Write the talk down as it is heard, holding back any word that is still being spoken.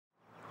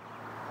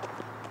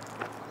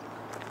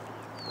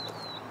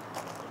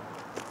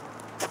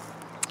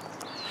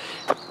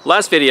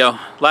last video,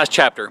 last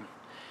chapter,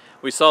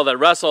 we saw that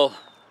Russell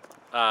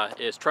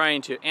is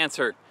trying to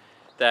answer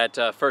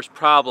that first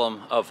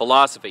problem of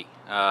philosophy,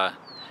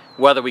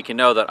 whether we can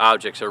know that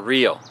objects are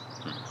real.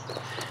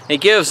 He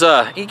gives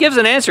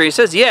an answer. He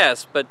says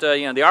yes, but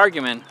the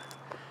argument,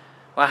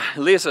 well,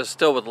 leaves us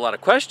still with a lot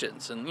of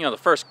questions. And the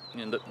first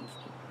the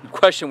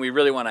question we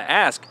really want to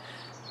ask,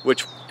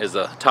 which is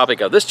the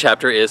topic of this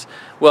chapter, is,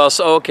 well,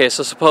 so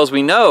suppose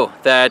we know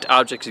that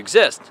objects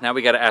exist. Now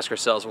we got to ask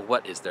ourselves, well,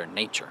 what is their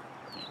nature?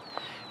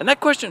 And that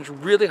question is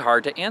really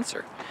hard to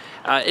answer.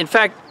 In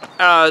fact,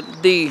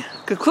 the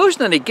conclusion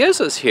that he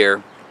gives us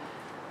here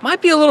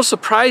might be a little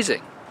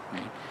surprising.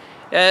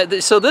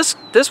 So this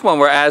one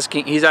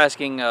he's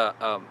asking,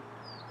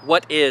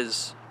 what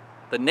is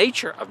the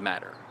nature of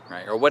matter,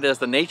 right? Or what is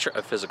the nature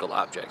of physical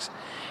objects?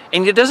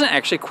 And he doesn't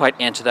actually quite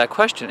answer that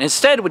question.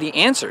 Instead, what he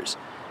answers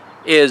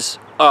is,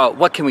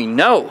 what can we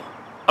know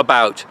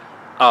about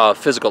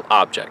physical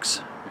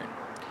objects?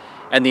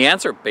 And the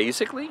answer,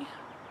 basically,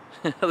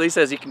 at least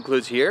as he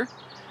concludes here,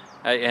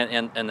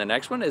 and the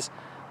next one is,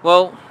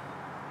 well,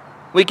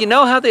 we can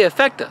know how they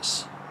affect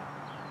us.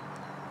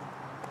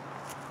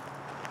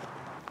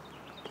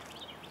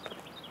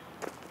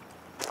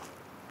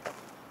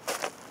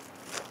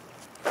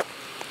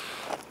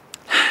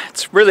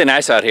 It's really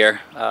nice out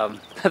here. I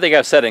think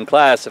I've said in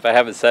class, if I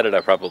haven't said it,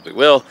 I probably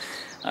will.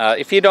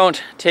 If you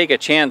don't take a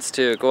chance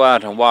to go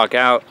out and walk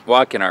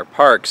in our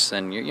parks,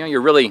 then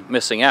you're really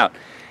missing out.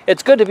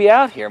 It's good to be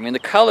out here. I mean, the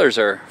colors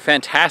are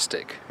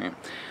fantastic.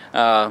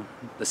 The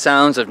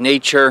sounds of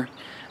nature,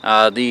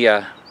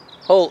 the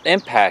whole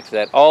impact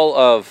that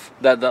all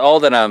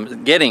that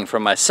I'm getting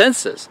from my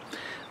senses.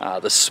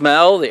 The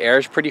smell, the air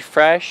is pretty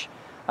fresh.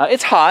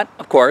 It's hot,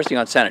 of course,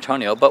 in San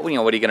Antonio, but what are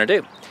you going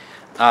to do?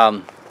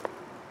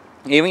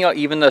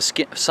 Even the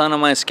sun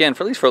on my skin,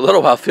 at least for a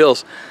little while,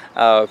 feels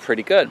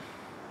pretty good.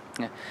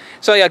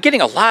 So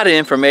getting a lot of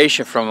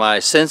information from my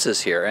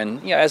senses here,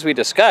 and as we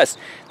discussed,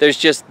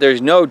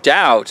 there's no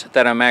doubt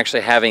that I'm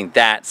actually having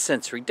that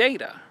sensory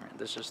data.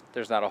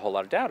 There's not a whole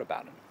lot of doubt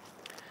about it,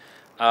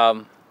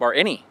 or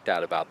any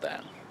doubt about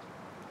that,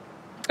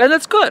 and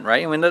that's good,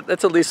 right? I mean,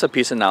 that's at least a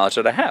piece of knowledge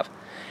that I have.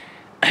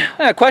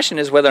 The question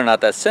is whether or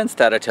not that sense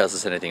data tells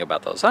us anything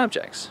about those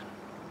objects.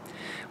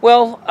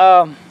 Well,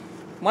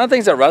 one of the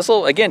things that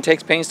Russell again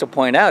takes pains to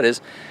point out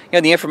is,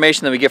 the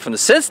information that we get from the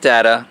sense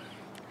data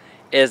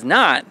is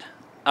not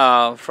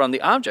from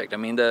the object. I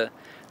mean, the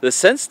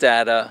sense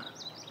data,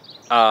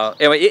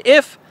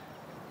 if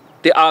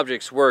the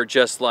objects were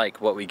just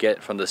like what we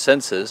get from the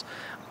senses,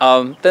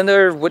 then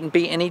there wouldn't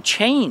be any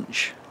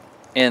change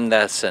in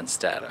that sense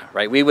data,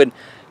 right? We would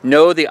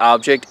know the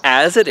object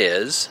as it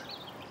is,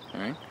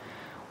 right,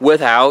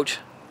 without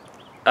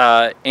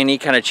any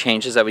kind of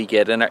changes that we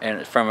get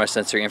from our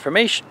sensory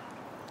information.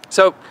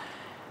 So,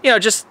 when we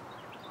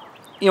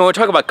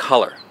talk about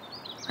color,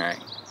 right?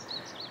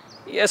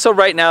 Yeah, so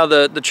right now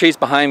the trees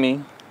behind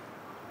me,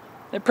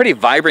 they're pretty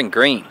vibrant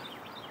green.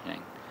 Okay?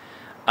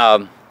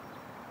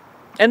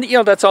 And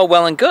that's all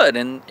well and good,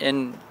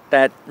 and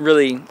that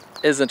really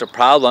isn't a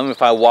problem.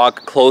 If I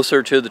walk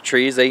closer to the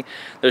trees,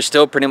 they're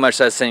still pretty much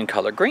that same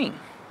color green.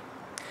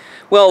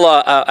 Well,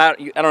 I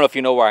don't know if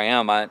you know where I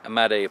am. I'm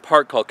at a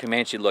park called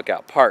Comanche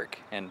Lookout Park,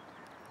 and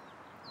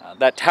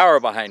that tower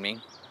behind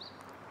me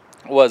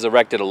was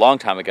erected a long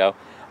time ago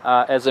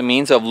as a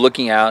means of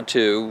looking out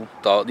to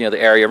the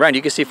area around.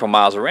 You can see for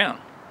miles around.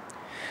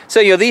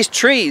 So these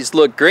trees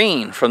look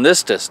green from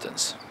this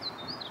distance,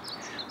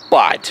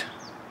 but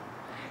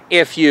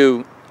if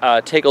you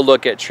take a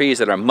look at trees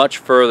that are much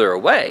further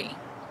away,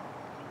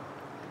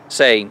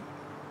 say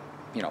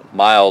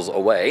miles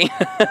away,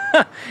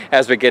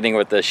 as we're getting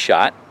with this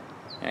shot,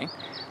 okay?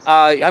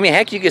 I mean,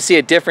 heck, you can see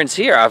a difference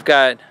here. I've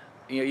got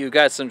you've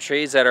got some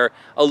trees that are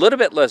a little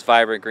bit less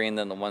vibrant green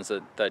than the ones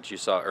that you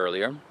saw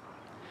earlier.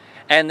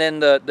 And then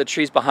the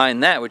trees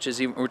behind that, which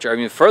are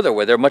even further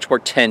away, they're much more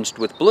tinged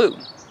with blue.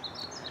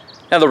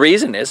 Now the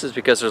reason is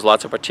because there's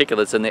lots of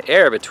particulates in the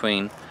air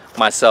between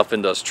myself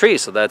and those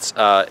trees, so that's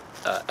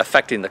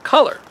affecting the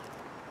color.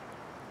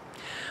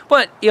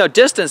 But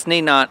distance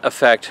need not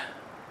affect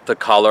the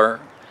color.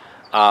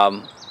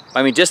 I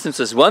mean, distance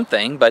is one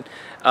thing, but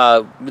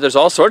there's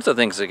all sorts of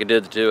things that can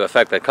do to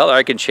affect the color.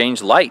 I can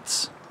change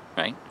lights.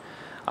 Right?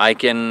 I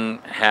can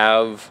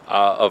have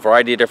a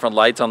variety of different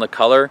lights on the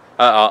color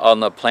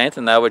on the plant,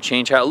 and that would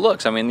change how it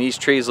looks. I mean, these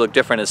trees look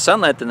different in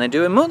sunlight than they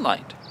do in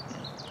moonlight.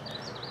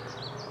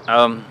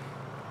 So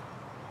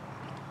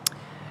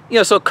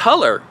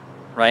color,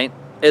 right,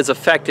 is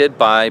affected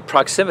by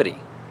proximity,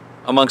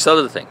 amongst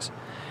other things.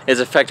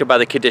 Is affected by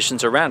the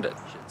conditions around it.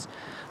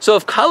 So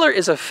if color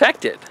is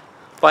affected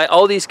by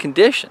all these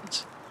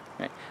conditions,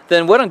 right,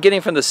 then what I'm getting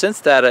from the sense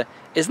data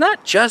is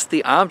not just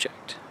the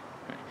object.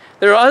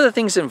 There are other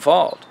things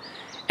involved.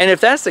 And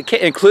if that's the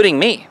case, including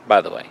me,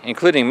 by the way,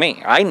 including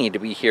me, I need to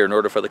be here in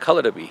order for the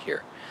color to be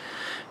here.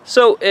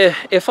 So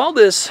if all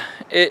this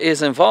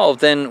is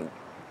involved, then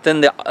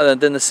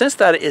the sense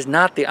data is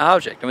not the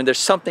object. I mean, there's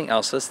something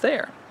else that's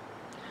there.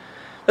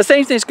 The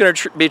same thing is going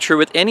to be true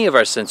with any of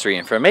our sensory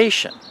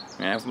information.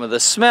 From the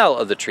smell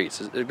of the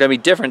trees, it's going to be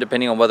different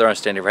depending on whether I'm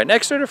standing right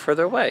next to it or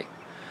further away.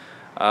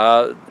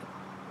 The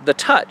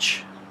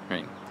touch,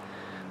 right?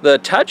 The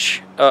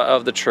touch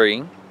of the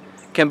tree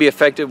can be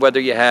affected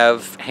whether you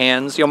have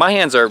hands. My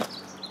hands are,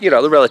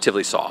 they're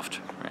relatively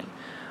soft,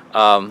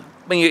 right?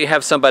 When you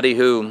have somebody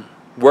who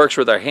works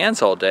with their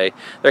hands all day,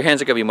 their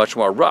hands are going to be much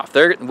more rough.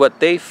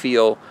 What they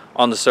feel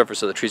on the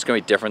surface of the tree is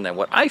going to be different than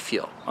what I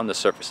feel on the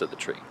surface of the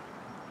tree.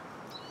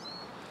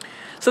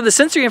 So the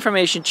sensory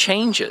information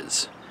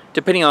changes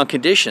depending on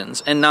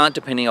conditions and not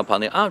depending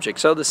upon the object.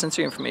 So the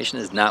sensory information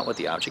is not what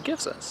the object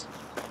gives us.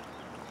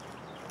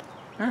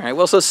 All right,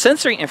 well, so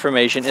sensory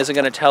information isn't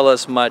going to tell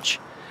us much.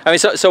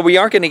 So we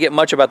aren't going to get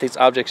much about these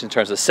objects in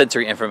terms of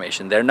sensory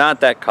information. They're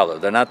not that color,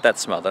 they're not that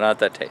smell, they're not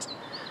that taste.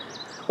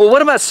 Well,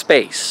 what about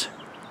space,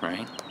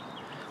 right?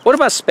 What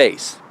about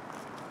space?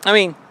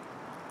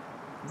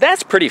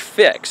 That's pretty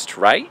fixed,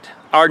 right?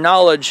 Our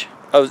knowledge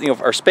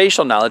of, our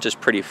spatial knowledge is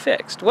pretty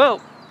fixed.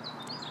 Well,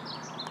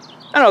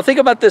 I don't know, think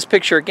about this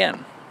picture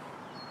again.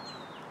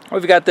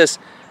 We've got this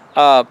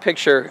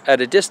picture at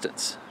a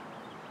distance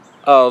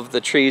of the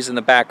trees in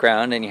the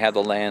background, and you have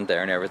the land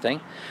there and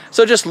everything.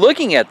 So just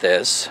looking at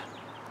this,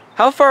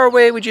 how far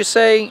away would you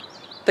say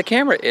the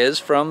camera is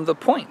from the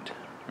point?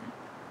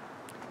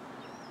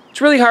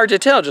 It's really hard to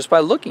tell just by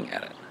looking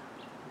at it.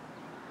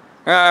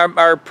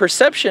 Our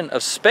perception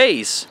of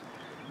space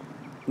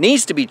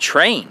needs to be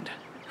trained,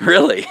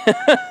 really.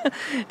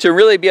 To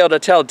really be able to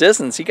tell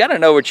distance, you got to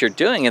know what you're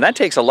doing, and that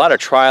takes a lot of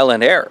trial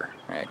and error.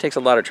 Right? It takes a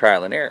lot of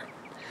trial and error.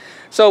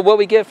 So what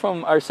we get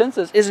from our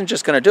senses isn't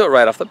just going to do it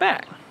right off the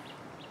bat.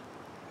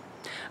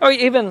 Or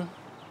even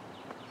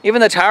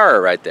the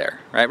tower right there.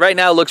 Right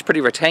now it looks pretty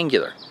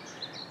rectangular,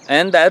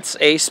 and that's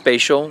a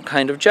spatial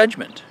kind of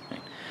judgment.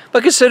 Right?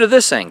 But consider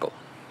this angle.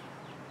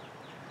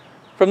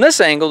 From this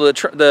angle,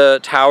 the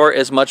tower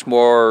is much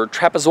more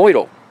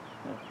trapezoidal.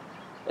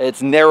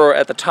 It's narrower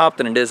at the top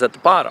than it is at the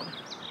bottom.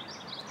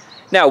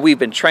 Now, we've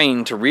been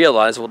trained to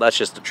realize, well, that's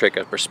just a trick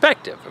of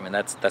perspective.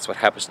 That's what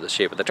happens to the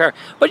shape of the tower.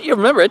 But you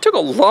remember, it took a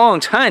long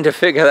time to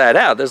figure that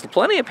out. There's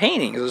plenty of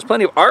paintings, there's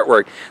plenty of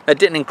artwork that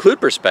didn't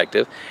include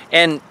perspective.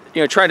 And,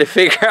 trying to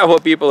figure out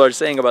what people are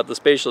saying about the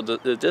spatial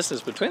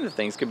distance between the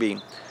things could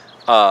be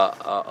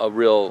a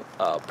real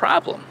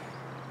problem.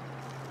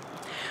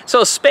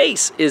 So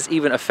space is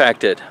even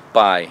affected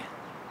by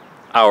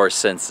our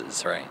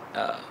senses, right?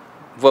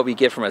 What we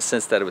get from a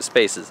sense that of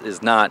space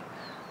does not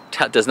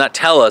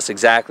tell us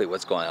exactly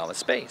what's going on with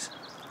space.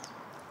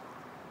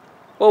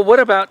 Well, what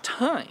about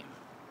time?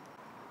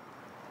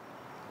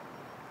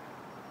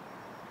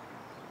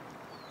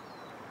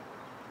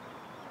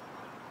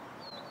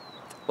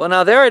 Well,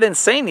 now there I didn't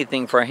say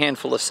anything for a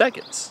handful of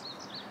seconds.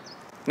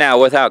 Now,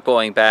 without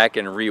going back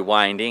and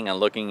rewinding and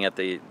looking at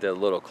the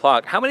little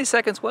clock, how many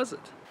seconds was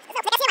it?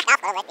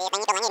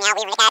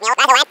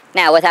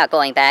 Now, without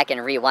going back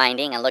and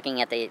rewinding and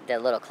looking at the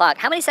little clock,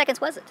 how many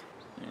seconds was it?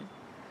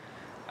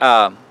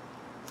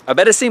 I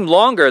bet it seemed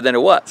longer than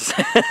it was.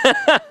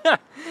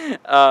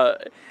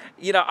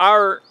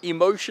 Our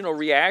emotional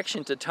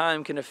reaction to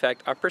time can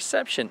affect our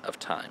perception of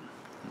time.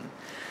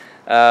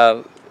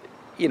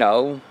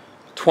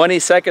 20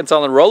 seconds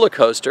on the roller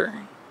coaster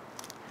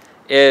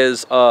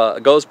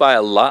goes by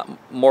a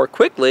lot more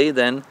quickly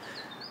than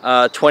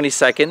 20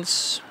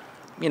 seconds,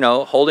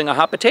 holding a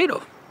hot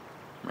potato,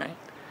 right?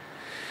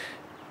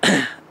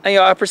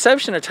 Our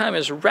perception of time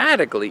is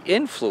radically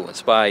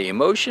influenced by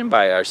emotion,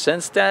 by our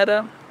sense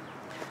data,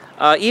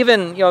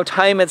 even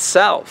time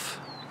itself,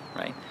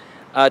 right?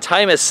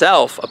 Time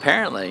itself,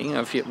 apparently,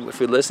 if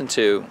we listen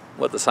to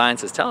what the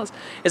scientists tell us,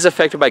 is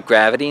affected by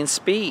gravity and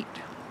speed.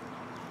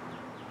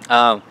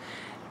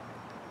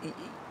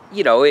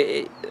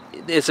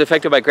 It's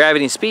affected by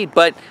gravity and speed,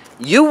 but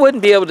you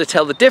wouldn't be able to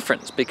tell the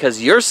difference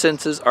because your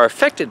senses are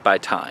affected by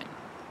time,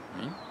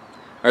 right?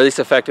 Or at least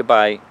affected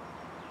by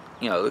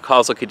the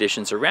causal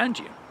conditions around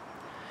you.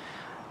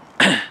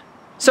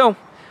 So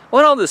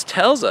what all this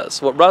tells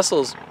us, what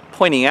Russell's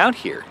pointing out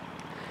here,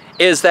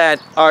 is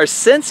that our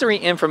sensory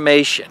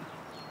information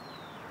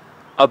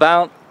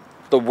about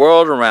the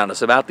world around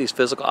us, about these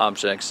physical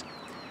objects,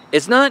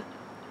 is not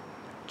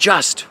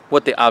just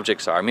what the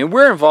objects are.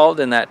 We're involved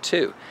in that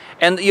too.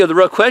 And the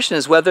real question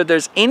is whether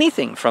there's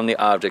anything from the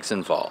objects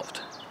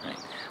involved. Right?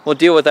 We'll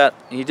deal with that.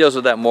 He deals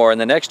with that more in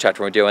the next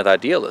chapter when we're dealing with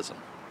idealism.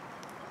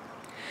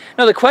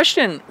 Now, the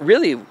question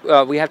really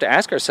we have to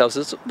ask ourselves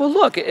is, well,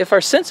 look, if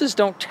our senses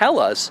don't tell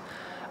us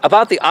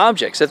about the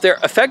objects, if they're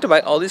affected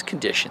by all these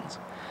conditions,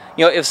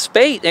 if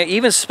space,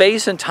 even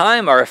space and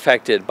time are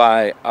affected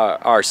by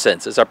our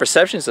senses, our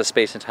perceptions of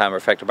space and time are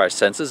affected by our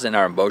senses and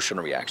our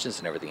emotional reactions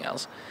and everything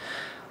else,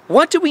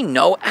 what do we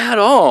know at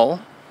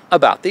all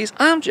about these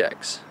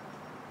objects?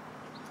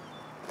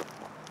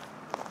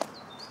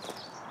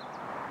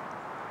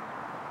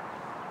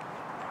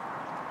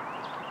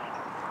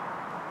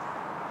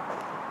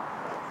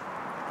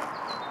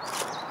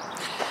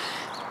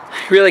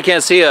 Really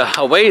can't see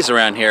a ways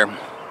around here.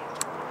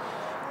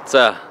 It's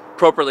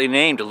appropriately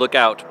named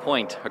Lookout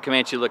Point, or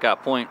Comanche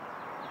Lookout Point.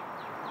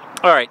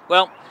 All right,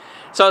 well,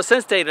 so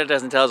sense data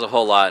doesn't tell us a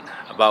whole lot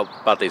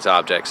about these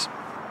objects.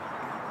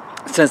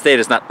 Sense data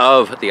is not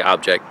of the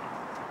object.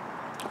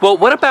 Well,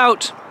 what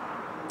about,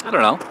 I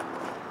don't know.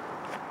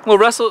 Well,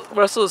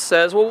 Russell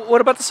says, well, what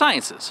about the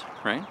sciences,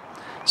 right?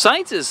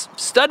 Sciences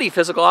study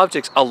physical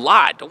objects a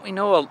lot. Don't we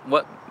know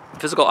what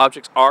physical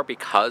objects are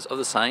because of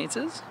the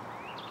sciences?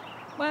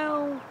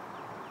 Well,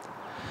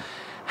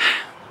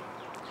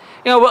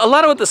 you know, a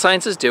lot of what the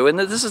sciences do, and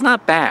this is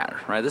not bad,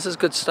 right? This is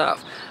good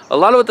stuff. A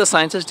lot of what the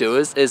sciences do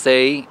is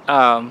they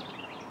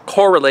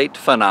correlate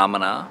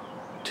phenomena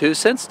to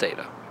sense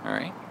data, all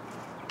right?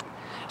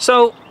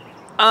 So,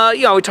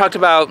 you know, we talked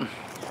about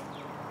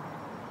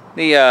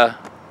the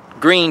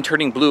green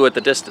turning blue at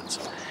the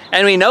distance.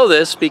 And we know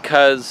this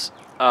because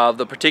of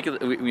the particular,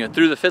 you know,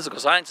 through the physical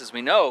sciences,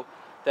 we know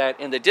that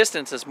in the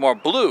distance it's more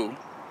blue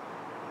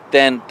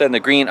than the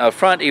green up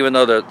front, even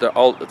though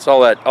all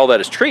that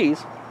is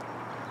trees.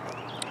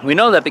 We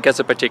know that because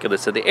of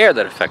particulates in the air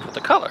that affect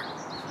the color,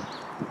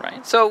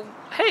 right? So,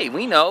 hey,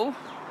 we know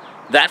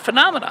that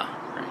phenomena,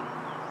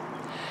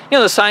 right? You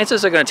know, the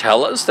sciences are going to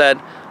tell us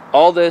that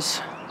all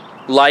this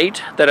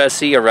light that I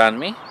see around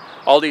me,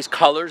 all these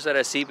colors that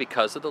I see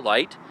because of the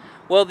light,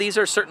 well, these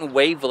are certain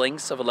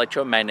wavelengths of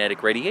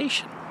electromagnetic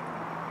radiation.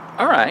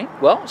 All right,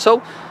 well,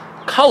 so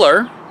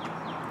color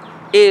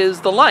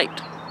is the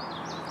light.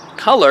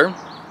 Color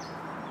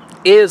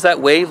is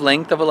that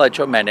wavelength of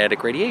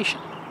electromagnetic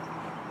radiation.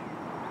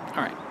 All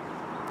right.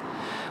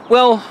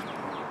 Well,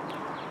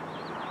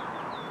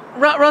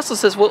 Russell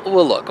says, well,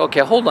 look, okay,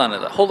 hold on to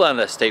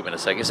that statement a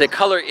second. He said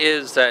color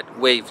is that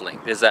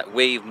wavelength, is that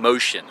wave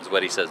motion, is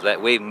what he says,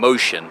 that wave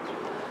motion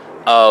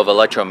of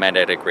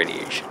electromagnetic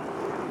radiation.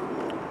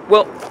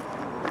 Well,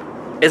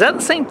 is that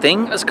the same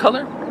thing as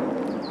color?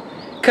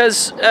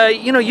 Because,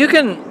 you know, you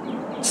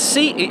can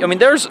see, I mean,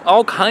 there's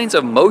all kinds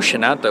of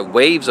motion out there,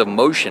 waves of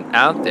motion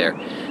out there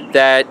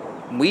that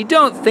we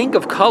don't think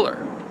of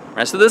color.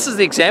 Right? So this is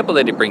the example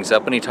that he brings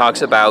up when he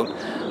talks about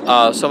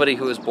somebody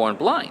who is born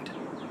blind.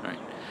 Right?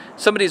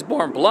 Somebody who's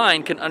born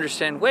blind can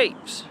understand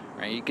waves.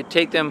 Right? You could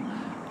take them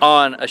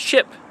on a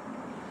ship,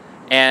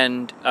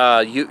 and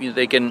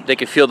they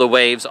can feel the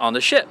waves on the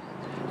ship.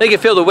 They can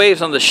feel the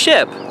waves on the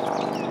ship,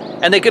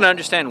 and they can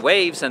understand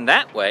waves in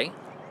that way,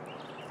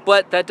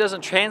 but that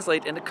doesn't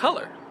translate into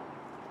color.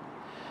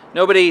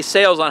 Nobody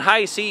sails on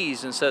high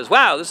seas and says,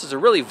 wow, this is a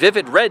really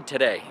vivid red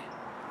today.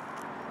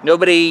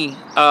 Nobody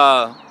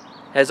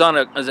is on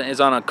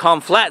a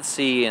calm flat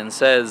sea and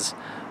says,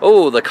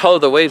 oh, the color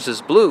of the waves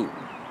is blue.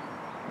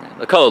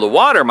 The color of the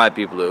water might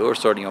be blue, or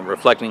sort of, you know,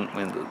 reflecting,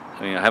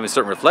 having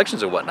certain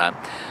reflections or whatnot,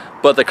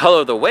 but the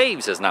color of the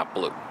waves is not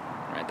blue.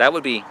 Right? That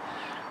would be,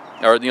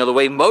 or, you know, the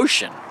wave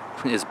motion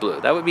is blue.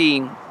 That would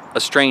be a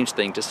strange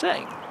thing to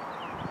say.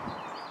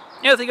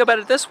 You know, think about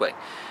it this way.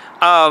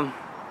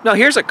 Now,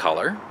 here's a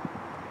color.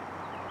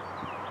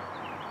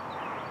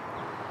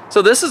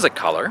 So this is a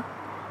color,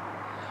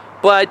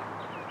 but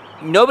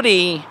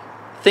nobody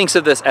thinks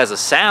of this as a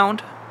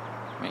sound.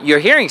 You're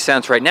hearing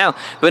sounds right now,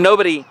 but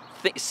nobody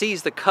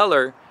sees the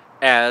color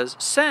as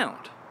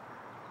sound.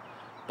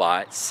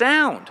 But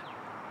sound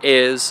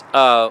is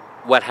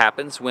what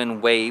happens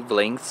when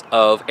wavelengths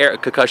of air,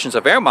 concussions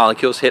of air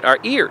molecules hit our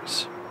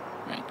ears.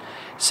 Right?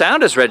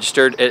 Sound is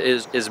registered,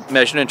 is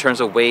measured in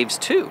terms of waves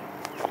too.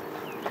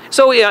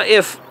 So yeah,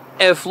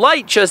 if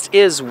light just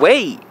is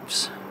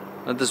waves,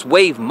 this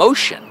wave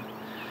motion,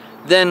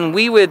 then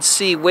we would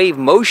see wave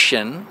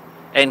motion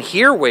and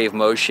hear wave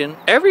motion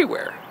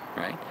everywhere,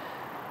 right?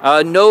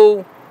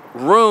 No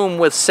room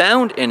with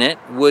sound in it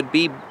would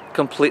be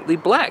completely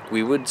black.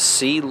 We would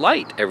see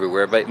light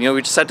everywhere, but you know,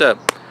 we just had to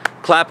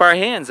clap our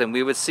hands and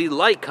we would see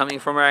light coming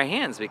from our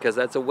hands because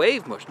that's a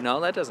wave motion.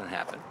 No, that doesn't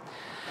happen.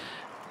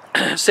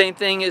 Same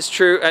thing is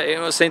true.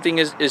 Same thing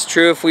is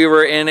true if we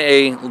were in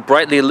a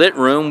brightly lit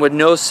room with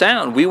no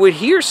sound. We would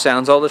hear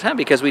sounds all the time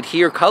because we'd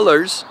hear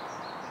colors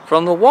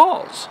from the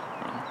walls.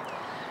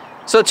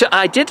 So to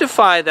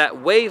identify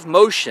that wave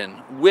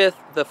motion with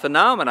the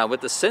phenomena,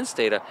 with the sense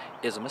data,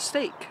 is a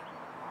mistake.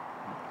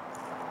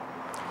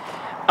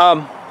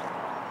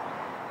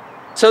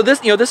 So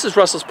this, you know, this is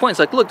Russell's point. It's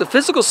like, look, the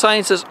physical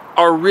sciences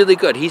are really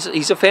good.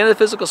 He's a fan of the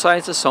physical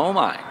sciences, so am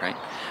I, right?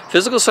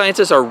 Physical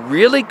sciences are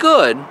really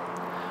good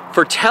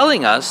for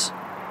telling us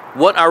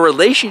what our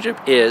relationship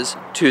is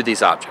to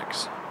these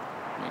objects,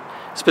 right?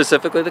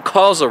 Specifically the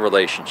causal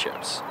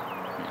relationships.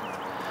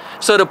 Right?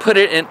 So to put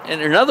it in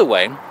another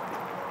way,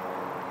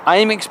 I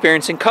am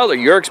experiencing color.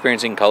 You're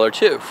experiencing color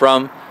too.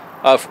 From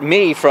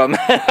me from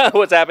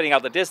what's happening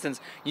out the distance,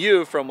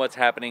 you from what's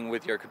happening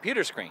with your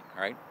computer screen,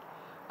 right?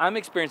 I'm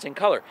experiencing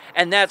color.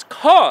 And that's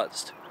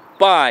caused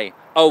by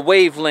a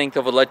wavelength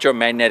of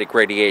electromagnetic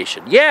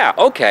radiation. Yeah,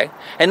 okay.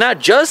 And not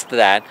just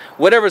that,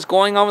 whatever's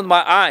going on with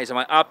my eyes and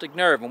my optic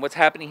nerve and what's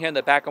happening here in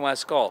the back of my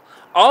skull.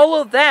 All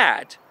of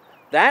that,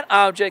 that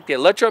object, the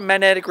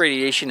electromagnetic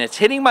radiation that's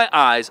hitting my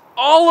eyes,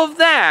 all of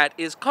that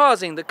is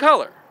causing the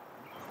color.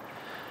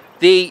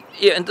 The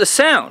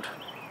sound,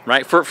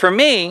 right? For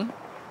me,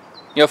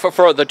 You know,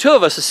 for the two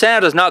of us, the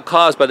sound is not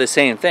caused by the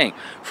same thing.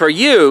 For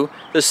you,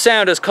 the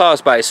sound is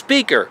caused by a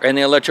speaker and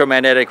the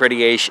electromagnetic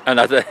radiation,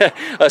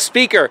 a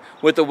speaker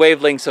with the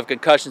wavelengths of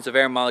concussions of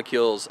air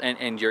molecules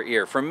and your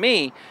ear. For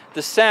me,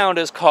 the sound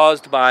is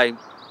caused by,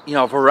 you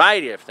know, a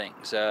variety of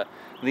things. The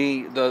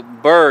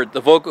bird,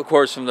 the vocal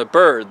cords from the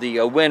bird,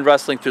 the wind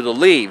rustling through the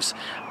leaves,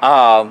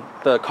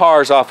 the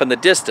cars off in the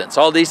distance,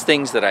 all these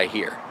things that I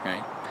hear,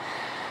 right?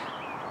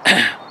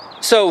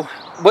 So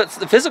what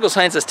the physical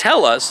sciences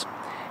tell us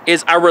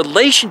is our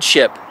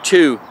relationship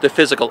to the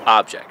physical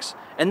objects.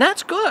 And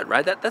that's good,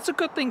 right? That's a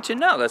good thing to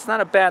know. That's not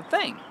a bad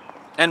thing.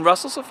 And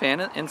Russell's a fan,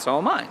 and so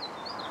am I.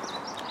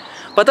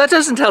 But that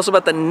doesn't tell us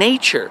about the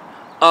nature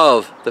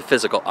of the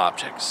physical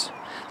objects.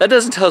 That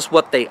doesn't tell us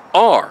what they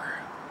are.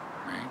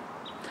 Right?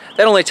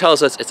 That only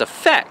tells us its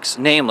effects,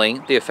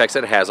 namely the effects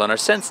that it has on our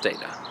sense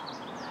data.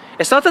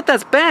 It's not that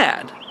that's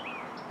bad,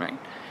 right?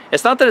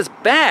 It's not that it's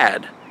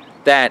bad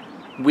that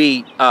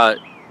we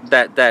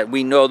that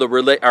we know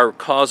our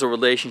causal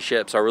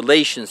relationships, our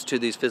relations to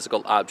these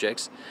physical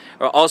objects,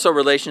 are also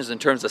relations in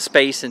terms of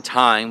space and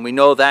time. We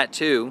know that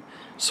too,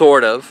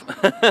 sort of,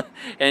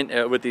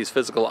 and with these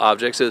physical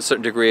objects to a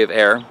certain degree of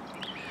error.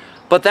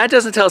 But that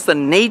doesn't tell us the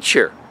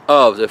nature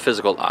of the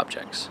physical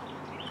objects.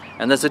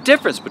 And there's a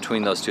difference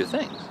between those two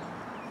things.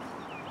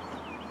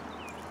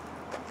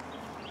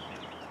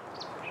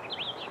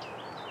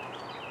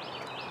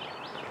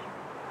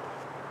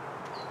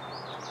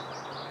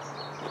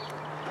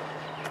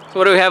 So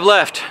what do we have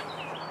left?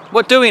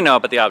 What do we know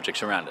about the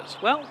objects around us?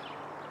 Well,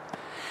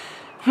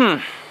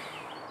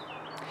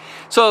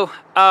 So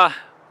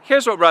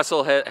here's what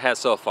Russell has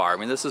so far. I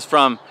mean, this is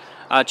from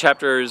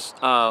chapters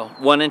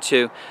 1 and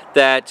 2,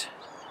 that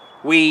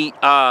we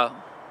have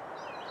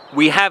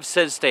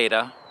sense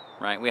data,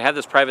 right? We have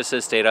this private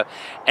sense data,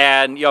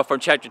 and you know, from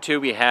chapter 2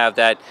 we have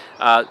that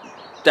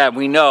that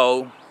we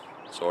know,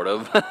 sort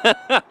of.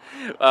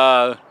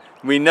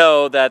 We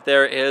know that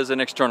there is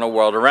an external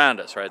world around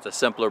us, right? It's a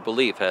simpler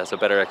belief, it has a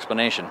better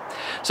explanation.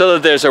 So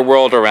that there's a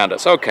world around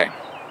us. Okay.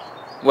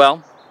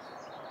 Well,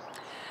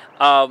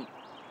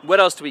 what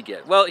else do we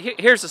get? Well,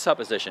 here's the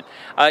supposition.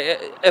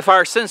 If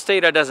our sense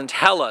data doesn't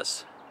tell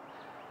us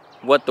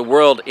what the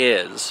world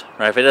is,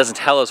 right? If it doesn't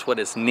tell us what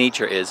its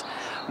nature is,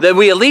 then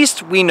at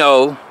least we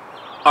know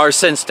our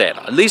sense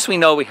data. At least we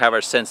know we have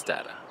our sense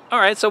data. All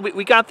right, so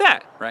we got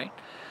that, right?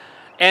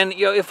 And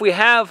you know, if we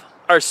have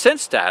our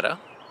sense data,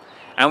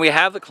 and we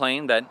have the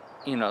claim that,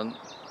 you know,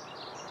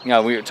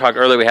 we talked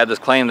earlier, we had this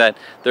claim that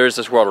there is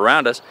this world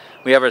around us.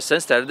 We have our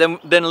sense data.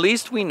 Then at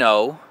least we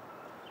know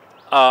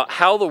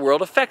how the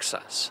world affects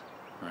us.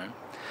 Right?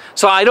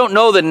 So I don't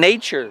know the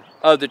nature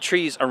of the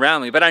trees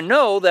around me, but I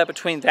know that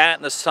between that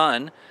and the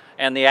sun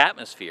and the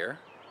atmosphere,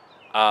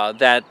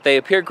 that they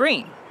appear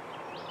green.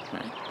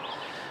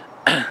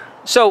 Right?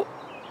 So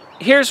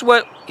here's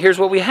what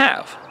we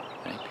have.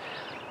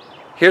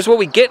 Here's what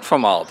we get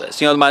from all of this.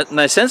 You know,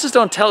 my senses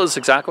don't tell us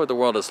exactly what the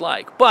world is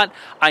like, but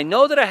I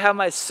know that I have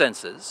my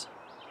senses.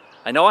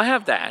 I know I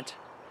have that.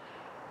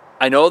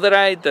 I know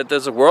that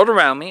there's a world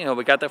around me. You know,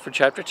 we got that for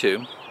chapter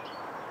 2.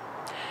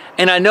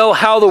 And I know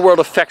how the world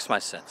affects my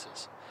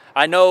senses.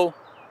 I know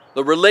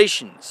the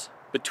relations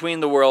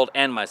between the world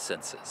and my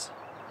senses.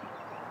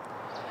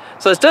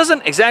 So this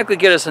doesn't exactly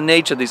get us the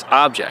nature of these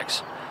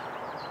objects,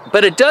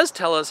 but it does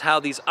tell us how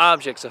these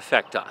objects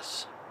affect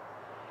us.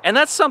 And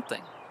that's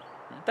something.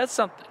 That's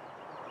something.